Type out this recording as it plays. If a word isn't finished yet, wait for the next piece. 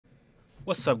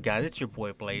What's up, guys? It's your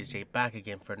boy Blaze J back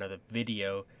again for another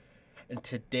video. And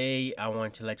today I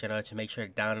want to let you know to make sure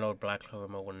to download Black Clover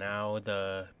Mobile now.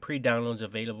 The pre-download's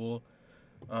available.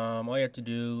 All you have to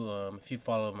do, if you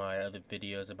follow my other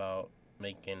videos about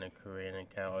making a Korean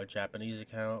account or a Japanese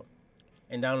account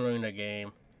and downloading the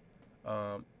game,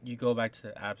 you go back to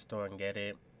the App Store and get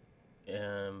it.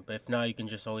 But if not, you can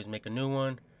just always make a new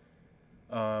one.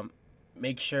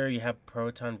 Make sure you have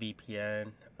Proton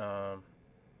VPN.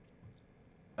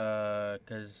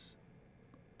 Because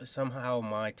somehow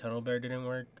my tunnel bear didn't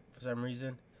work for some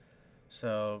reason.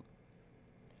 So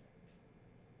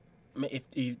if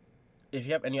you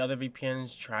have any other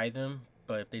VPNs, try them.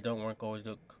 But if they don't work, always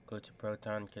go to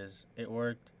Proton because it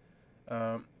worked.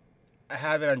 I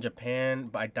have it on Japan,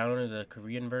 but I downloaded the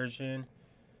Korean version,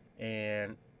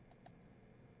 and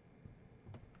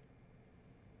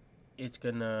it's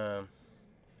gonna.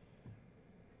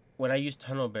 When I use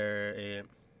Tunnel Bear, it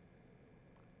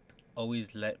always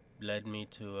led me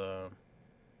to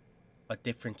a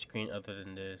different screen other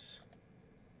than this.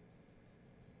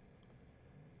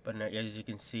 But now, as you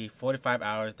can see, 45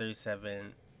 hours,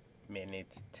 37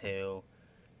 minutes till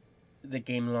the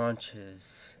game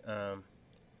launches. So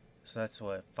that's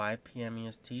what, 5 p.m.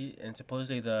 EST, and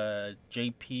supposedly the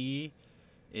JP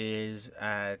is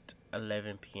at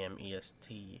 11 p.m.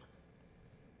 EST.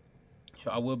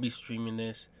 So I will be streaming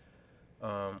this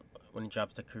when it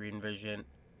drops the Korean version.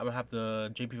 I'm gonna have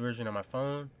the JP version on my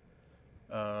phone,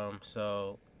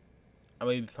 so I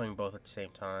may be playing both at the same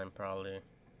time probably.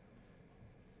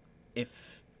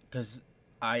 Because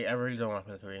I really don't want to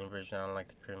play the Korean version. I don't like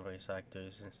the Korean voice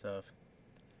actors and stuff.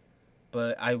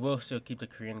 But I will still keep the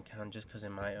Korean account just because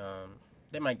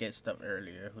they might get stuff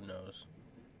earlier. Who knows?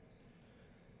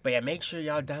 But yeah, make sure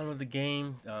y'all download the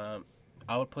game.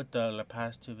 I will put the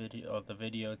past two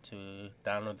video to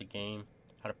download the game,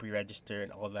 how to pre-register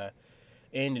and all that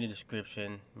in the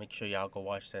description. Make sure y'all go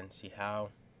watch that and see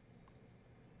how.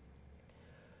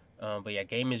 But yeah,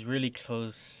 game is really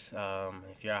close.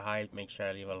 If you're hyped, make sure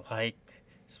I leave a like,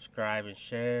 subscribe, and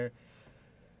share.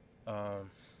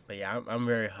 But yeah, I'm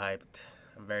very hyped.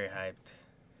 I'm very hyped.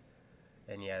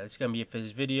 And yeah, that's gonna be it for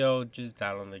this video. Just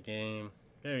download the game.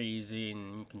 Very easy,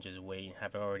 and you can just wait and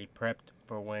have it already prepped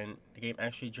for when the game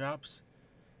actually drops.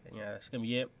 And yeah, that's gonna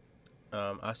be it.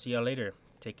 I'll see y'all later.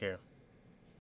 Take care.